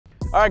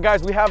All right,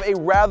 guys, we have a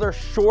rather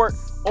short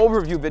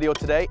overview video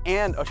today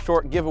and a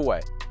short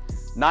giveaway.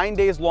 9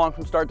 days long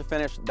from start to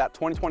finish. That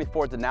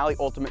 2024 Denali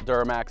Ultimate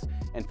Duramax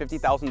and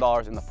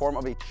 $50,000 in the form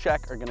of a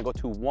check are gonna go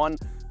to one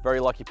very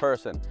lucky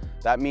person.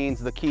 That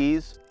means the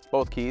keys,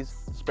 both keys,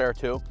 spare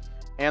two,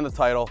 and the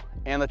title,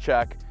 and the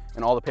check,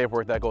 and all the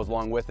paperwork that goes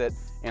along with it,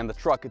 and the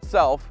truck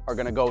itself are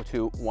gonna go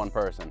to one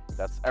person.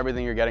 That's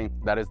everything you're getting.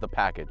 That is the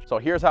package. So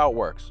here's how it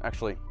works.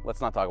 Actually, let's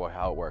not talk about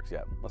how it works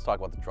yet. Let's talk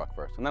about the truck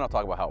first, and then I'll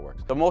talk about how it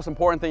works. The most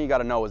important thing you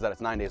gotta know is that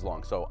it's 9 days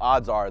long. So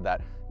odds are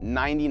that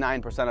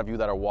 99% of you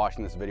that are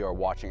watching this video are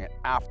watching it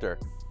after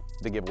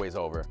the giveaway is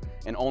over,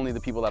 and only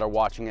the people that are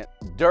watching it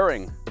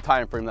during the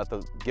time frame that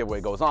the giveaway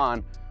goes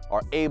on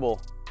are able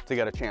to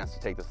get a chance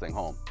to take this thing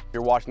home. If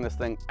you're watching this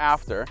thing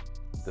after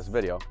this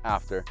video,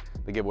 after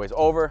the giveaway is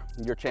over,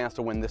 your chance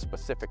to win this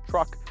specific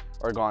truck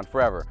are gone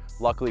forever.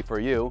 Luckily for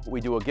you,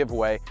 we do a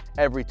giveaway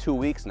every 2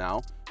 weeks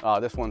now.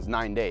 This one's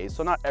 9 days,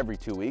 so not every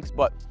 2 weeks,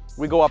 but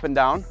we go up and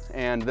down,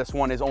 and this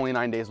one is only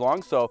 9 days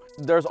long, so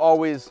there's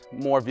always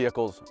more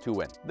vehicles to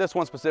win. This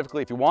one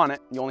specifically, if you want it,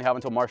 you only have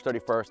until March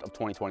 31st of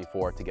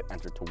 2024 to get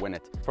entered to win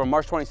it. From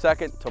March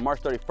 22nd to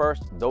March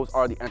 31st, those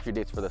are the entry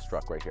dates for this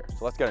truck right here.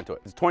 So let's get into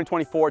it. It's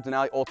 2024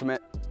 Denali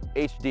Ultimate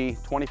HD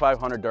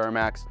 2500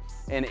 Duramax,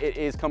 and it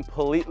is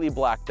completely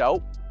blacked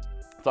out.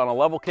 It's on a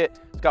level kit,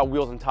 it's got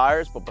wheels and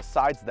tires, but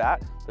besides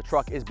that, the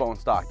truck is bone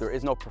stock. There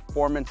is no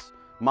performance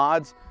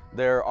mods.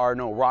 There are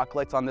no rock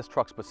lights on this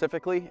truck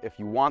specifically. If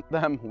you want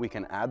them, we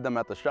can add them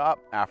at the shop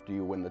after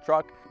you win the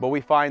truck. But we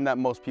find that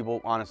most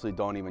people honestly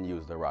don't even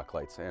use their rock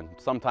lights. And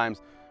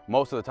sometimes,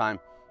 most of the time,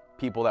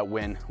 people that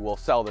win will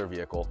sell their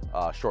vehicle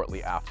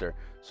shortly after.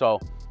 So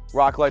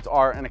rock lights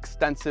are an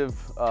extensive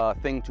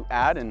thing to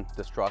add, in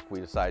this truck we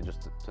decided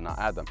just to not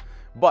add them.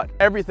 But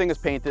everything is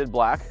painted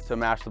black to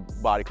match the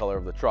body color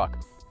of the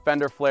truck.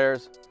 Fender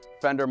flares,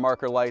 fender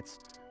marker lights,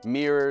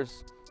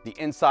 mirrors, the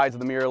insides of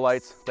the mirror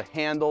lights, the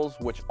handles,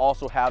 which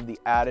also have the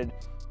added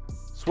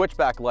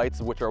switchback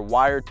lights, which are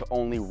wired to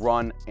only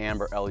run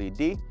amber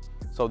LED.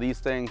 So these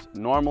things,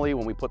 normally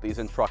when we put these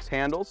in trucks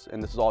handles,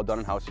 and this is all done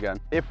in-house again,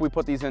 if we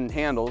put these in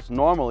handles,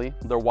 normally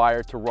they're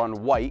wired to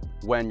run white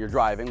when you're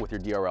driving with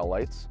your DRL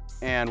lights,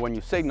 and when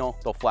you signal,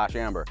 they'll flash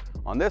amber.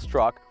 On this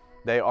truck,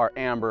 they are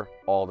amber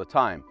all the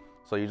time.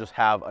 So you just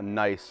have a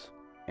nice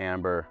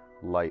amber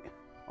light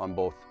on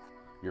both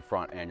your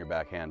front and your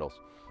back handles.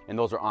 And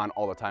those are on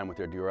all the time with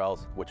your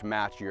DRLs, which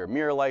match your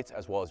mirror lights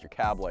as well as your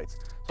cab lights.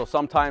 So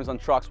sometimes on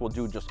trucks we'll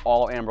do just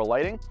all amber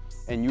lighting,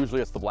 and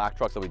usually it's the black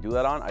trucks that we do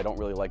that on. I don't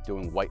really like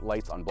doing white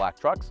lights on black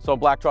trucks. So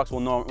black trucks will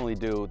normally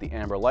do the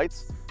amber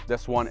lights.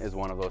 This one is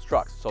one of those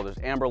trucks. So there's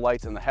amber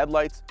lights in the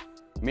headlights,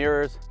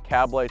 mirrors,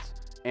 cab lights,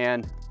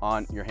 and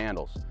on your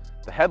handles.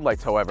 The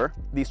headlights, however,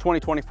 these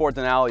 2024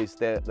 Denalis,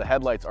 the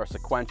headlights are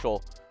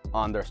sequential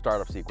on their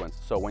startup sequence.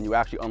 So when you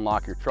actually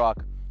unlock your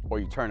truck or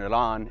you turn it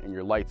on and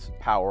your lights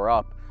power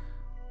up,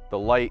 the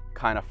light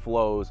kind of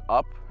flows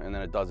up and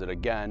then it does it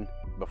again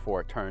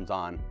before it turns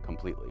on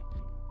completely.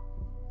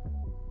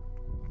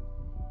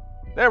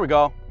 There we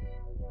go.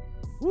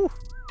 Woo.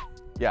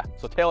 Yeah,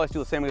 so taillights do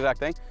the same exact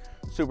thing.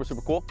 Super,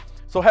 super cool.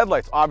 So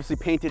headlights, obviously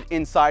painted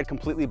inside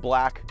completely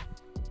black.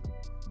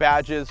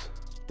 Badges,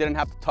 didn't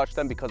have to touch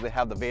them because they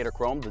have the Vader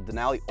Chrome. The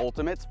Denali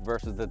Ultimates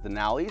versus the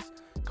Denalis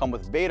come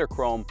with Vader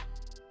Chrome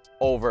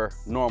over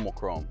normal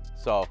chrome.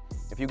 So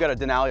if you get a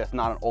Denali that's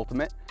not an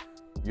Ultimate,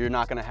 you're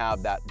not gonna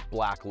have that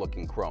black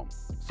looking chrome.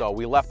 So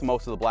we left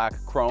most of the black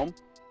chrome,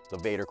 the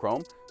Vader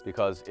Chrome,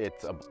 because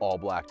it's an all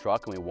black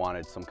truck and we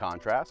wanted some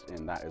contrast,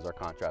 and that is our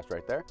contrast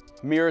right there.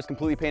 Mirrors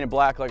completely painted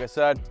black, like I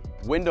said.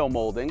 Window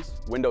moldings,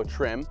 window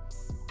trim,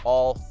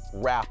 all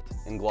wrapped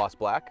in gloss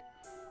black,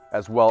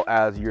 as well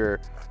as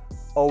your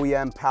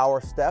OEM power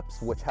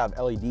steps, which have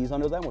LEDs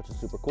under them, which is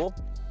super cool.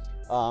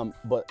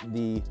 But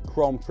the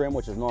chrome trim,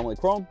 which is normally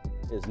chrome,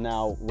 is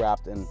now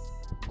wrapped in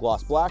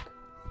gloss black.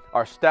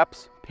 Our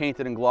steps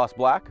painted in gloss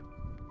black.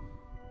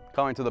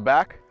 Coming to the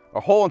back,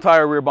 our whole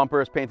entire rear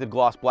bumper is painted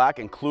gloss black,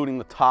 including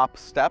the top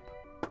step.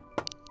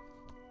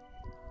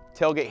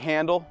 Tailgate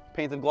handle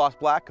painted gloss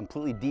black,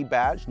 completely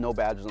debadged, no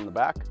badges on the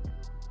back.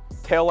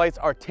 Taillights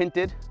are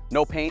tinted,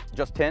 no paint,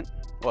 just tint.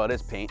 Well, it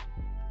is paint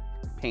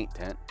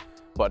tint.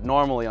 But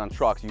normally on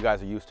trucks, you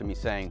guys are used to me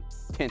saying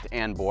tint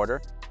and border,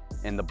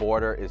 and the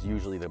border is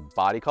usually the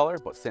body color,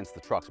 but since the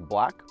truck's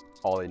black,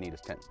 all they need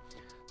is tint.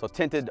 So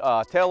tinted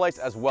taillights,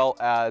 as well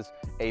as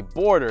a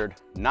bordered,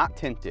 not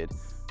tinted,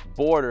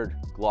 bordered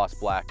gloss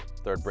black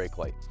third brake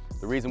light.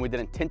 The reason we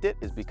didn't tint it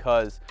is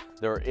because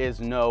there is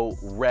no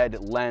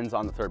red lens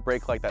on the third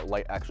brake light. That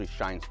light actually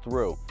shines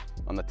through.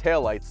 On the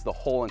taillights, the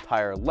whole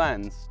entire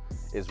lens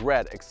is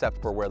red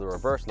except for where the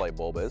reverse light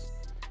bulb is,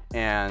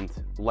 and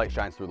light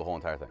shines through the whole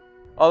entire thing.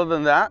 Other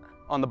than that,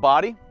 on the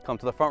body, come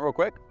to the front real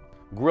quick,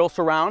 grille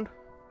surround,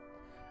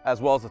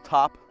 as well as the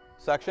top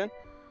section,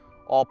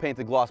 all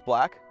painted gloss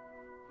black.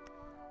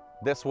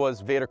 This was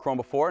Vader Chrome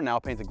before, now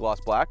painted gloss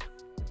black.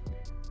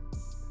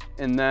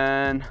 And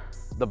then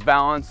the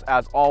valance,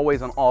 as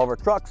always on all of our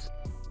trucks,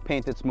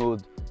 painted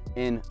smooth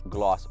in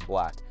gloss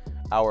black.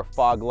 Our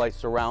fog light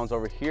surrounds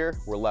over here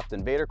were left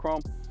in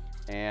Vaderchrome,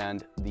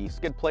 and the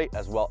skid plate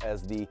as well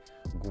as the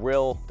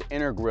grill, the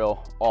inner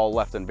grill, all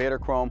left in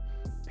Vaderchrome.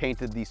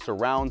 Painted the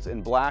surrounds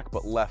in black,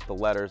 but left the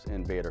letters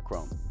in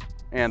Vaderchrome.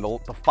 And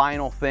the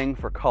final thing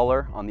for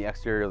color on the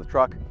exterior of the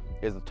truck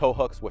is the tow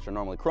hooks, which are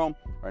normally chrome,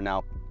 are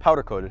now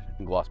powder coated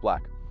in gloss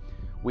black.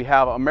 We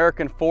have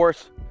American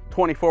Force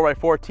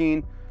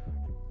 24x14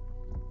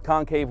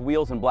 concave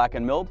wheels in black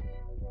and milled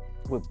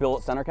with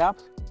billet center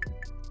caps.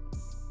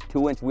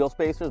 2-inch wheel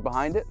spacers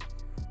behind it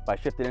by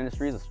Shifted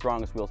Industries, the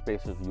strongest wheel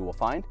spacers you will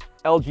find.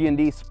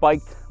 LG&D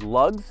spiked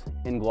lugs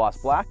in gloss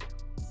black.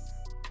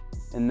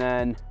 And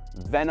then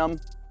Venom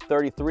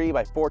 33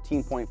 by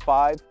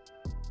 14.5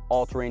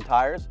 all-terrain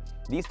tires.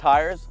 These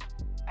tires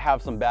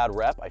have some bad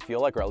rep, I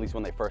feel like, or at least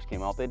when they first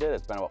came out they did.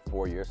 It's been about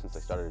 4 years since they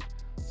started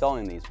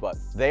selling these, but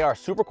they are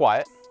super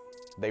quiet.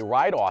 They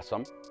ride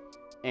awesome.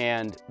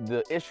 And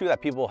the issue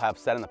that people have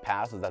said in the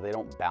past is that they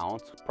don't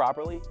balance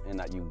properly and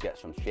that you get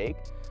some shake.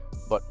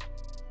 But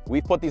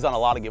we've put these on a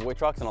lot of giveaway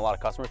trucks and a lot of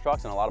customers'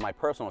 trucks and a lot of my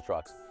personal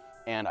trucks,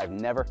 and I've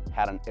never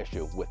had an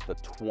issue with the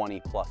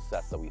 20+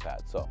 sets that we've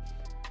had. So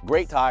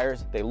great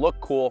tires, they look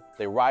cool,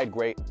 they ride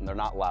great, and they're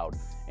not loud.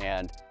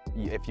 And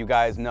if you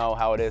guys know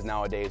how it is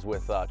nowadays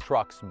with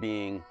trucks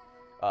being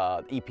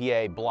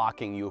EPA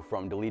blocking you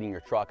from deleting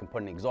your truck and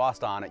putting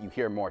exhaust on it, you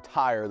hear more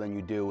tire than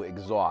you do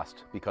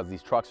exhaust because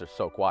these trucks are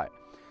so quiet.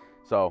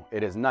 So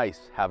it is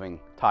nice having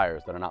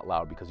tires that are not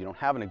loud because you don't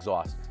have an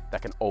exhaust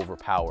that can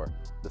overpower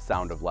the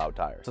sound of loud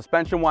tires.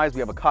 Suspension-wise, we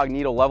have a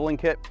Cognito leveling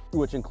kit,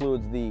 which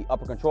includes the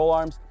upper control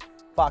arms,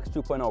 Fox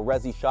 2.0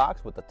 Resi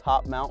shocks with the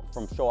top mount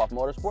from Show Off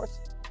Motorsports,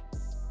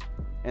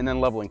 and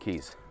then leveling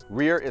keys.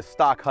 Rear is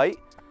stock height,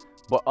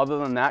 but other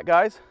than that,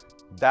 guys,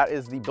 that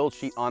is the build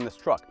sheet on this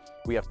truck.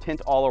 We have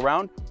tint all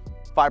around,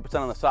 5%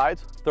 on the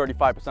sides,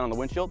 35% on the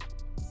windshield.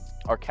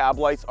 Our cab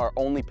lights are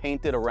only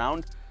painted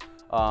around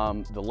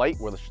the light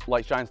where the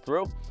light shines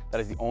through.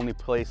 That is the only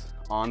place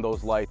on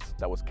those lights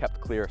that was kept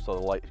clear so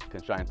the light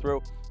can shine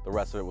through. The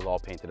rest of it was all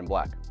painted in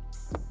black.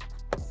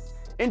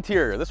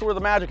 Interior, this is where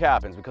the magic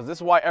happens because this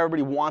is why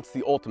everybody wants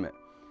the Ultimate.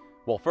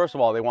 Well, first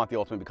of all, they want the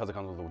Ultimate because it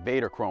comes with a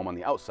Vaderchrome on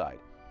the outside.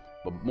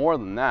 But more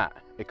than that,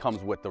 it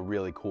comes with the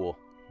really cool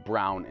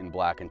brown and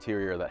black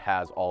interior that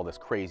has all this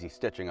crazy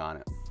stitching on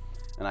it.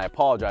 And I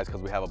apologize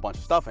because we have a bunch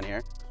of stuff in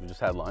here. We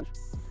just had lunch.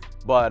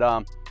 But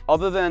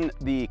other than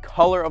the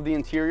color of the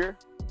interior,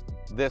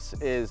 this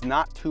is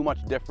not too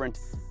much different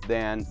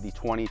than the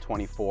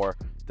 2024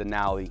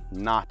 Denali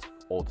Not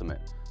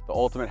Ultimate. The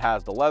Ultimate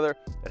has the leather,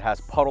 it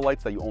has puddle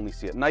lights that you only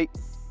see at night,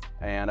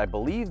 and I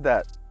believe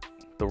that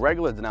the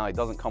regular Denali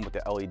doesn't come with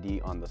the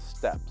LED on the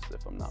steps,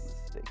 if I'm not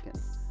mistaken.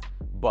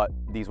 But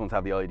these ones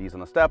have the LEDs on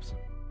the steps.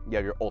 You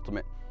have your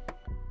Ultimate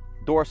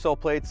door sill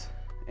plates,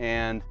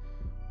 and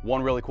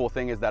one really cool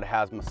thing is that it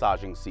has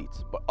massaging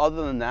seats. But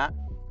other than that,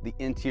 the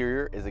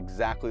interior is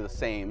exactly the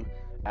same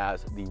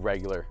as the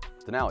regular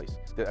Denalis.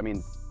 I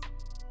mean,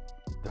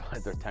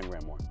 they're 10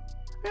 grand more.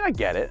 I mean, I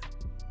get it.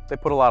 They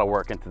put a lot of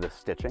work into this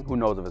stitching. Who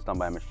knows if it's done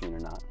by a machine or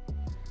not.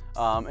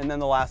 And then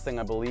the last thing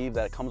I believe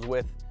that it comes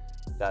with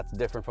that's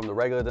different from the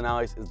regular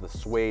Denalis is the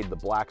suede, the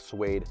black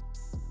suede,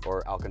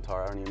 or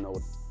Alcantara. I don't even know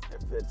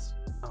if it's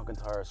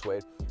Alcantara or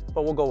suede,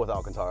 but we'll go with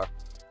Alcantara.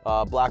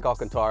 Black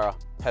Alcantara,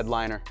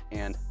 headliner,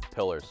 and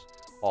pillars.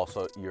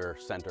 Also your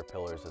center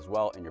pillars as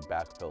well, and your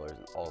back pillars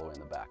all the way in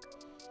the back.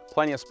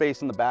 Plenty of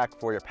space in the back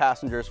for your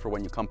passengers for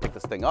when you come pick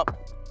this thing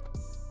up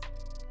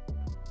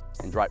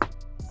and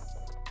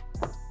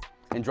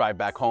drive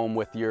back home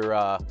with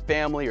your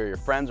family or your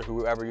friends or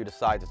whoever you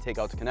decide to take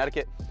out to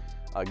Connecticut.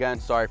 Again,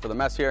 sorry for the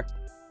mess here.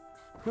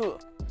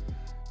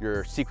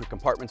 Your secret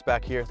compartments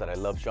back here that I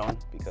love showing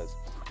because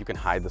you can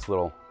hide this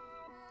little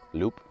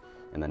loop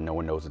and then no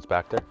one knows it's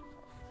back there.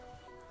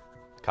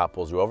 Cop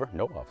pulls you over.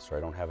 No, officer, I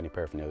don't have any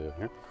paraphernalia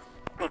here.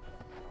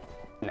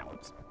 No.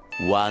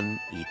 One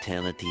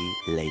eternity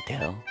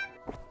later.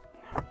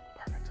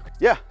 Perfect.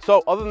 Yeah,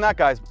 so other than that,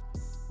 guys,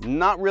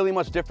 not really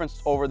much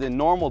difference over the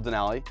normal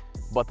Denali,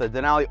 but the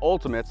Denali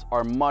Ultimates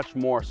are much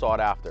more sought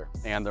after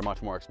and they're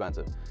much more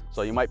expensive.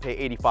 So you might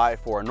pay $85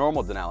 for a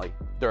normal Denali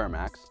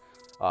Duramax,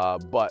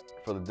 but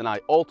for the Denali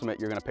Ultimate,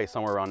 you're gonna pay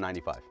somewhere around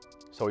 $95.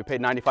 So we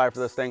paid $95 for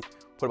this thing,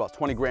 put about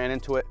 20 grand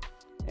into it,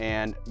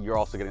 and you're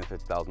also getting a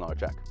 $50,000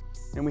 check.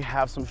 And we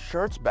have some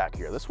shirts back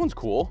here. This one's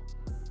cool.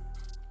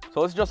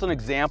 So this is just an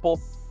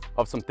example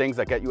of some things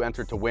that get you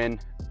entered to win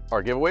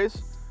our giveaways.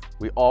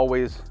 We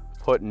always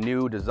put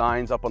new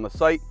designs up on the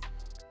site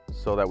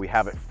so that we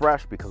have it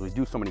fresh because we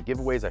do so many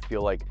giveaways. I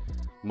feel like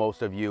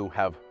most of you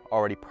have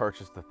already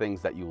purchased the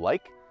things that you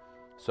like.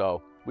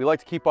 So we like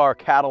to keep our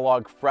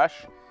catalog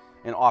fresh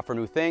and offer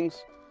new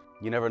things.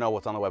 You never know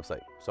what's on the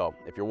website. So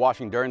if you're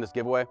watching during this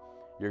giveaway,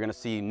 you're gonna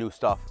see new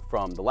stuff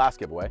from the last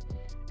giveaway.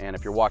 And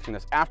if you're watching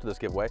this after this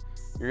giveaway,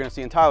 you're gonna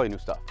see entirely new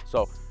stuff.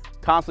 So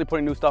constantly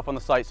putting new stuff on the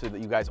site so that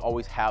you guys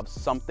always have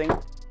something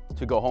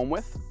to go home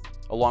with,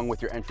 along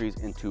with your entries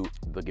into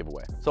the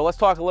giveaway. So let's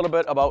talk a little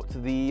bit about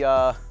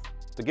the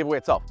giveaway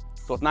itself.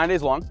 So it's 9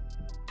 days long,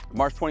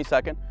 March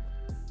 22nd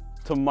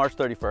to March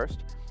 31st.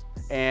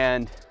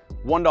 And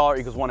 $1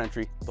 equals 1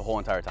 entry the whole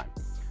entire time.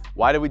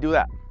 Why did we do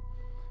that?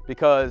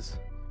 Because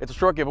it's a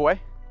short giveaway.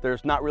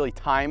 There's not really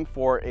time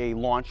for a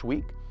launch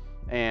week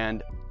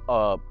and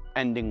a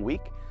ending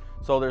week.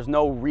 So there's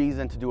no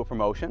reason to do a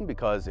promotion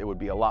because it would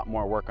be a lot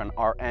more work on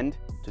our end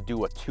to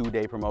do a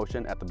 2-day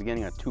promotion at the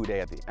beginning and a 2-day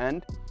at the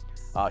end,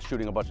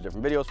 shooting a bunch of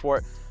different videos for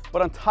it.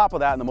 But on top of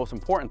that, and the most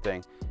important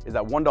thing, is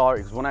that $1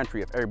 equals 1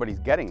 entry. If everybody's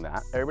getting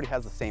that, everybody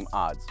has the same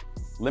odds.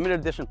 Limited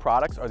edition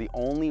products are the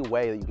only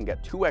way that you can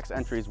get 2x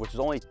entries, which is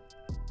only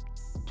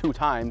 2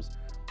 times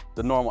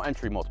the normal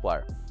entry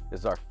multiplier.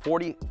 This is our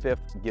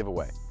 45th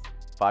giveaway,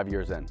 5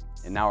 years in.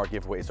 And now our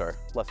giveaways are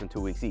less than 2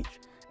 weeks each.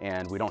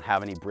 And we don't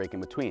have any break in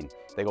between.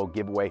 They go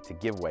giveaway to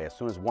giveaway. As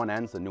soon as one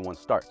ends, the new one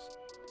starts.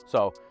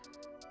 So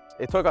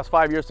it took us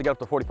 5 years to get up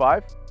to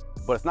 45,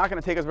 but it's not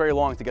gonna take us very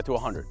long to get to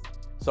 100.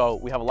 So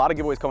we have a lot of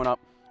giveaways coming up.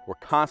 We're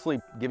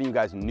constantly giving you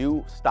guys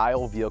new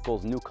style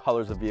vehicles, new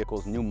colors of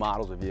vehicles, new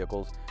models of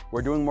vehicles.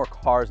 We're doing more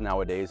cars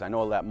nowadays. I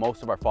know that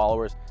most of our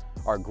followers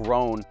are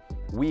grown.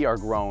 We are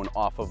grown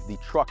off of the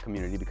truck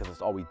community because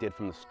that's all we did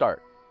from the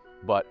start.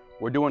 But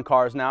we're doing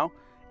cars now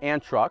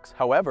and trucks.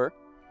 However,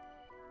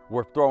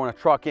 we're throwing a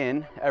truck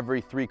in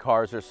every 3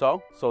 cars or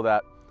so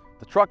that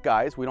the truck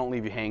guys, we don't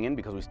leave you hanging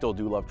because we still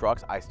do love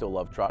trucks. I still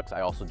love trucks.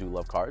 I also do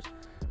love cars.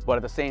 But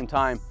at the same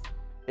time,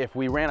 if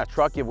we ran a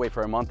truck giveaway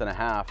for a month and a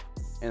half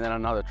and then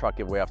another truck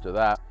giveaway after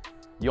that,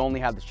 you only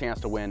had the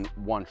chance to win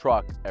 1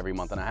 truck every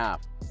month and a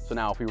half. So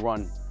now if we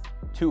run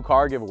 2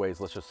 car giveaways,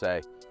 let's just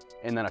say,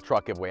 and then a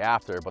truck giveaway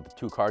after, but the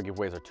 2 car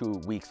giveaways are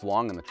 2 weeks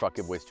long and the truck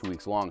giveaway is 2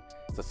 weeks long,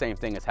 it's the same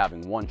thing as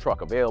having 1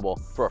 truck available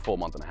for a full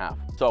month and a half.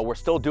 So we're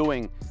still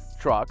doing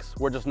trucks,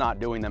 we're just not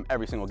doing them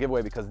every single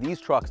giveaway because these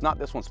trucks, not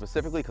this one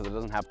specifically because it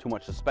doesn't have too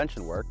much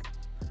suspension work,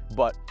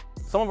 but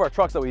some of our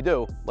trucks that we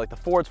do, like the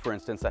Fords for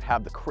instance, that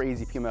have the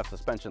crazy PMF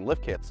suspension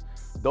lift kits,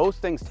 those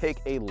things take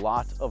a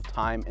lot of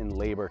time and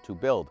labor to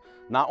build.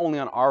 Not only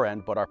on our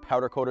end, but our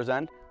powder coater's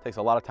end. It takes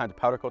a lot of time to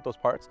powder coat those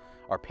parts.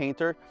 Our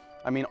painter,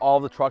 I mean, all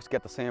the trucks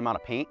get the same amount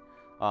of paint.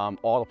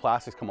 All the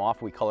plastics come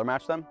off, we color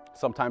match them.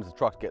 Sometimes the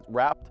trucks get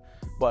wrapped,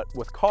 but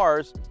with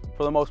cars,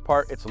 for the most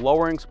part, it's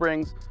lowering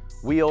springs,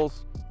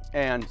 wheels,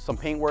 and some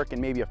paint work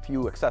and maybe a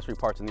few accessory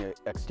parts in the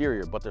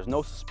exterior, but there's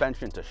no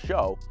suspension to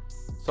show.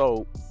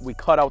 So we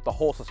cut out the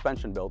whole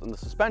suspension build, and the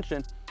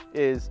suspension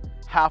is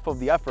half of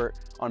the effort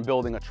on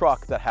building a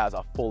truck that has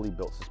a fully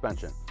built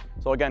suspension.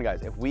 So again,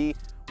 guys, if we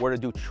were to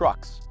do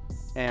trucks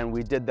and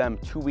we did them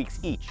 2 weeks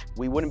each,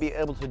 we wouldn't be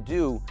able to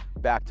do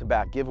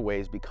back-to-back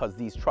giveaways because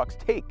these trucks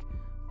take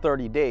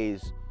 30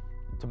 days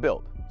to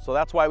build. So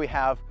that's why we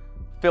have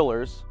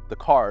fillers, the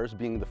cars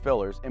being the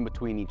fillers in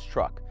between each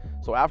truck.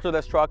 So after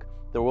this truck,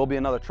 there will be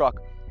another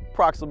truck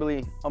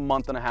approximately a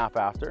month and a half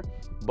after,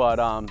 but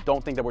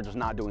don't think that we're just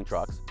not doing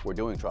trucks. We're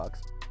doing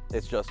trucks.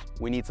 It's just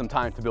we need some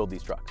time to build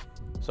these trucks.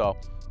 So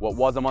what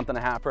was a month and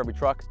a half for every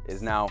truck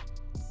is now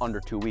under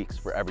 2 weeks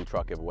for every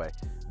truck giveaway.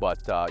 But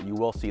you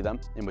will see them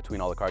in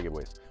between all the car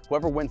giveaways.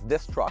 Whoever wins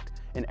this truck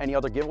and any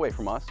other giveaway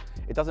from us,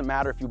 it doesn't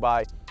matter if you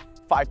buy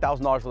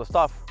 $5,000 worth of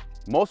stuff.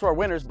 Most of our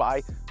winners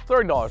buy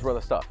 $30 worth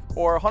of stuff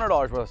or $100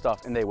 worth of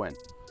stuff and they win.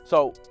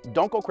 So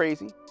don't go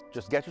crazy,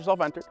 just get yourself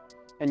entered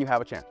and you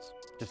have a chance.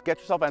 Just get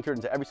yourself entered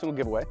into every single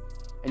giveaway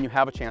and you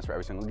have a chance for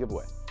every single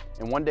giveaway.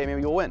 And one day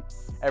maybe you'll win.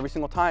 Every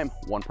single time,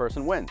 one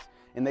person wins.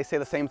 And they say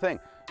the same thing.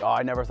 Oh,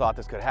 I never thought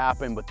this could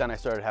happen, but then I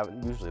started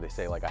having, usually they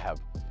say like I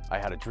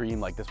had a dream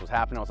like this was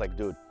happening. I was like,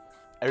 dude,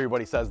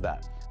 everybody says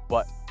that,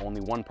 but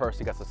only one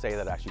person gets to say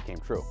that it actually came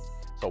true.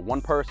 So one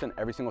person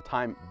every single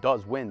time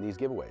does win these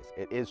giveaways.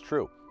 It is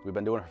true. We've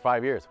been doing it for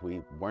 5 years. If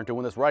we weren't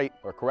doing this right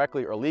or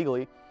correctly or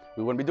legally,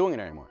 we wouldn't be doing it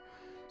anymore.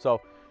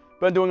 So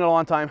been doing it a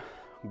long time,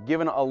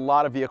 given a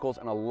lot of vehicles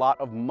and a lot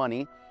of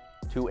money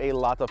to a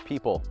lot of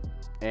people,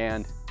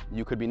 and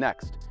you could be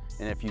next.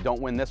 And if you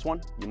don't win this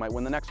one, you might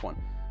win the next one.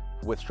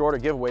 With shorter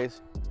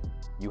giveaways,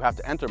 you have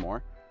to enter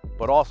more,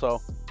 but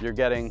also you're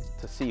getting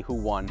to see who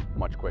won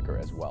much quicker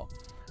as well.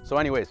 So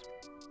anyways,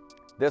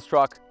 this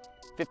truck,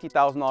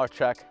 $50,000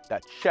 check.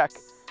 That check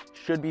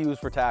should be used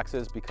for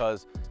taxes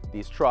because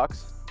these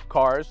trucks,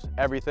 cars,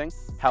 everything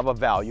have a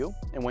value.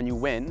 And when you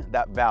win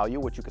that value,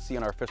 which you can see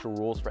in our official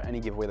rules for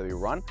any giveaway that we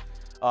run,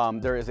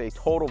 there is a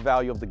total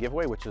value of the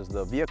giveaway, which is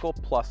the vehicle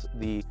plus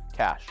the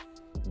cash.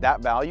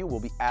 That value will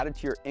be added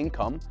to your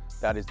income.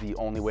 That is the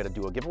only way to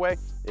do a giveaway.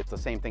 It's the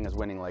same thing as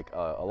winning like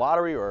a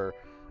lottery or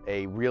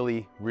a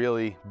really,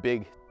 really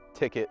big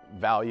ticket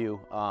value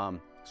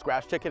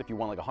scratch ticket. If you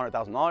won like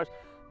 $100,000,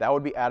 that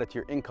would be added to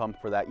your income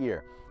for that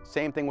year.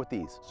 Same thing with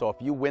these. So if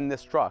you win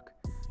this truck,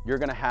 you're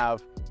gonna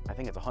have, I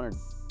think it's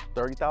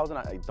 130,000.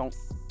 I don't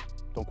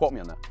quote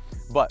me on that.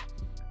 But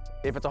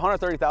if it's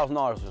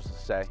 $130,000, just to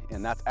say,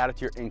 and that's added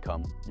to your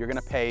income, you're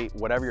gonna pay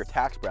whatever your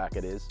tax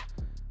bracket is.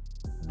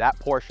 That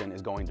portion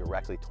is going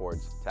directly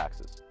towards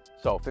taxes.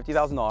 So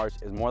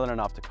 $50,000 is more than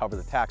enough to cover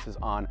the taxes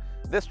on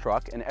this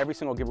truck, and every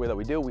single giveaway that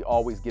we do, we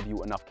always give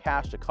you enough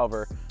cash to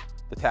cover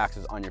the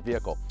taxes on your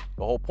vehicle.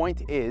 The whole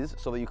point is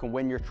so that you can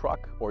win your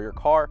truck or your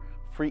car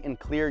free and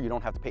clear. You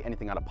don't have to pay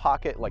anything out of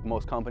pocket like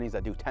most companies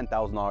that do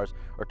 $10,000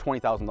 or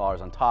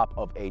 $20,000 on top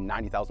of a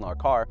 $90,000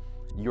 car.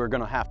 You're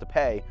gonna have to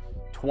pay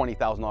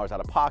 $20,000 out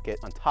of pocket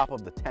on top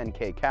of the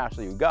 10K cash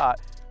that you got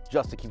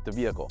just to keep the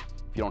vehicle.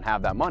 If you don't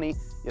have that money,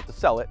 you have to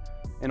sell it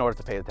in order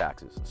to pay the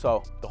taxes.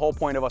 So the whole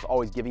point of us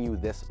always giving you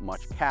this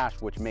much cash,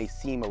 which may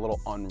seem a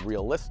little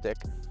unrealistic,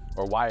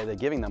 or why are they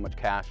giving that much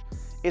cash,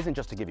 isn't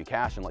just to give you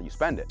cash and let you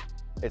spend it.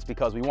 It's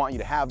because we want you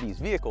to have these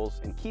vehicles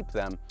and keep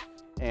them.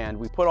 And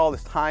we put all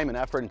this time and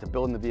effort into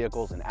building the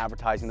vehicles and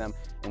advertising them,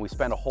 and we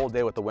spend a whole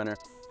day with the winner.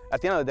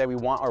 At the end of the day, we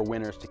want our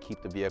winners to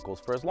keep the vehicles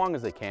for as long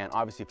as they can.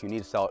 Obviously, if you need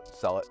to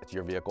sell it, it's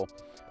your vehicle.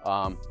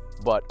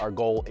 But our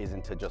goal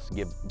isn't to just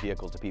give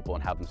vehicles to people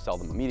and have them sell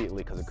them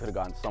immediately, because it could have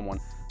gotten someone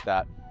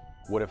that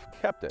would have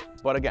kept it.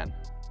 But again,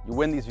 you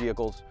win these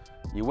vehicles,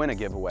 you win a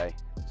giveaway,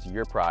 it's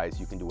your prize,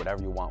 you can do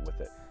whatever you want with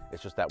it.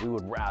 It's just that we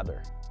would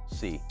rather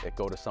see it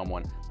go to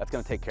someone that's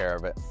gonna take care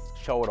of it,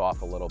 show it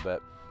off a little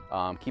bit,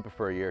 keep it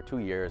for a year, 2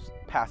 years,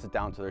 pass it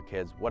down to their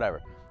kids, whatever.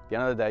 At the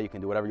end of the day, you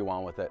can do whatever you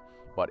want with it,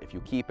 but if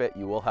you keep it,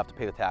 you will have to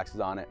pay the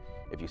taxes on it.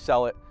 If you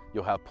sell it,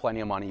 you'll have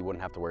plenty of money, you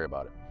wouldn't have to worry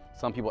about it.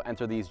 Some people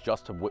enter these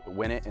just to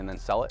win it and then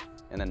sell it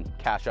and then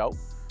cash out.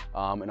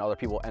 And other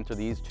people enter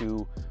these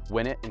to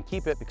win it and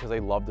keep it because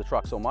they love the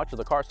truck so much or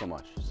the car so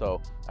much.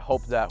 So I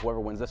hope that whoever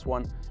wins this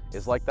one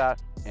is like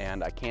that,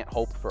 and I can't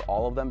hope for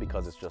all of them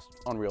because it's just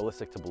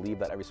unrealistic to believe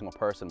that every single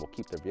person will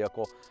keep their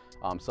vehicle.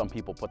 Some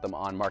people put them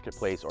on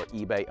Marketplace or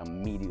eBay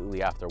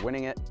immediately after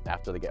winning it,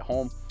 after they get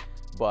home.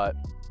 But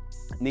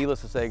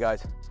needless to say,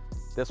 guys,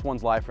 this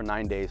one's live for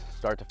 9 days,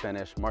 start to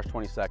finish, March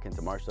 22nd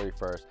to March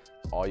 31st.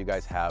 That's all you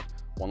guys have.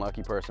 One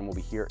lucky person will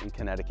be here in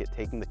Connecticut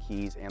taking the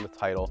keys and the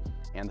title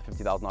and the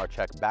 $50,000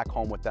 check back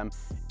home with them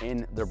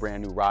in their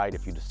brand new ride.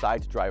 If you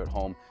decide to drive it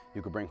home,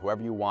 you can bring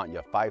whoever you want. You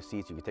have 5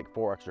 seats. You can take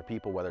 4 extra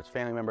people, whether it's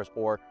family members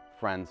or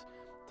friends.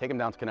 Take them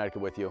down to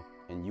Connecticut with you,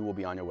 and you will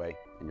be on your way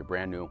in your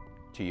brand new,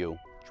 to you,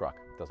 truck.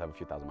 It does have a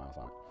few thousand miles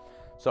on it.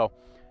 So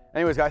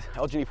anyways, guys,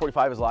 LGD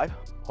 45 is live.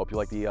 Hope you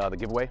liked the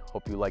giveaway.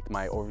 Hope you liked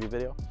my overview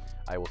video.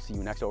 I will see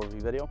you next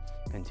overview video.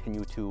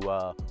 Continue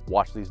to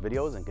watch these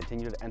videos and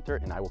continue to enter,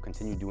 and I will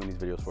continue doing these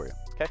videos for you,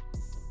 okay?